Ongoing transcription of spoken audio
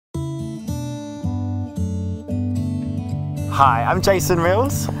Hi, I'm Jason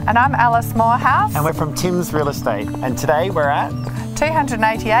Mills. And I'm Alice Morehouse. And we're from Tim's Real Estate. And today we're at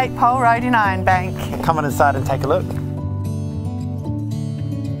 288 Pole Road in Ironbank. Come on inside and take a look.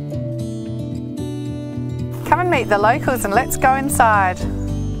 Come and meet the locals and let's go inside.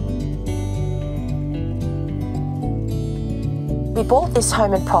 We bought this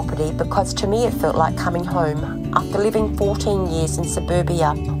home and property because to me it felt like coming home. After living 14 years in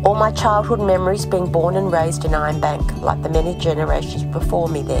suburbia, all my childhood memories being born and raised in Ironbank, like the many generations before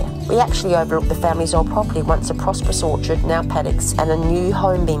me there. We actually overlooked the family's old property, once a prosperous orchard, now paddocks, and a new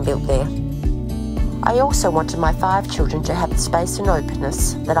home being built there. I also wanted my 5 children to have the space and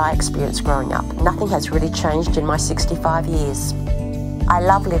openness that I experienced growing up. Nothing has really changed in my 65 years. I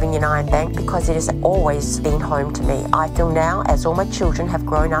love living in Ironbank because it has always been home to me. I feel now, as all my children have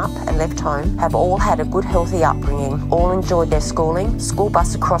grown up and left home, have all had a good healthy upbringing, all enjoyed their schooling, school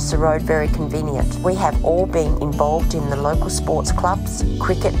bus across the road very convenient. We have all been involved in the local sports clubs,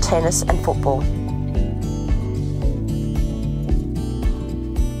 cricket, tennis and football.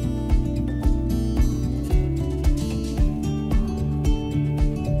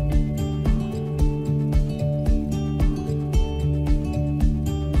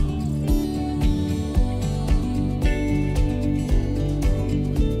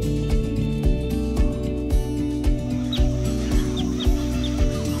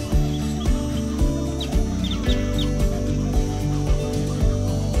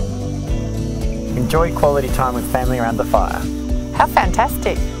 Enjoy quality time with family around the fire. How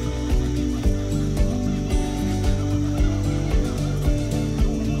fantastic!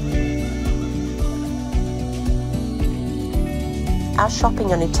 Our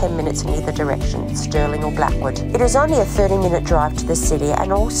shopping only 10 minutes in either direction, Stirling or Blackwood. It is only a 30-minute drive to the city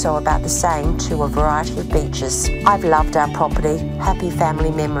and also about the same to a variety of beaches. I've loved our property, happy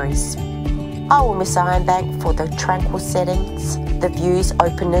family memories. I will miss Ironbank for the tranquil settings, the views,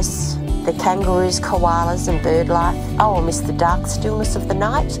 openness, the kangaroos, koalas and bird life. I will miss the dark stillness of the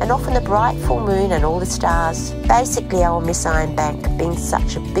night and often the bright full moon and all the stars. Basically, I will miss Ironbank being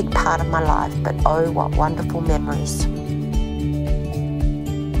such a big part of my life, but oh, what wonderful memories.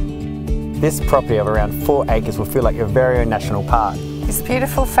 This property of around 4 acres will feel like your very own national park. This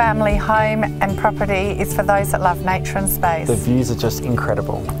beautiful family home and property is for those that love nature and space. The views are just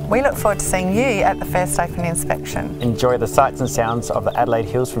incredible. We look forward to seeing you at the first open inspection. Enjoy the sights and sounds of the Adelaide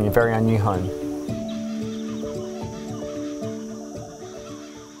Hills from your very own new home.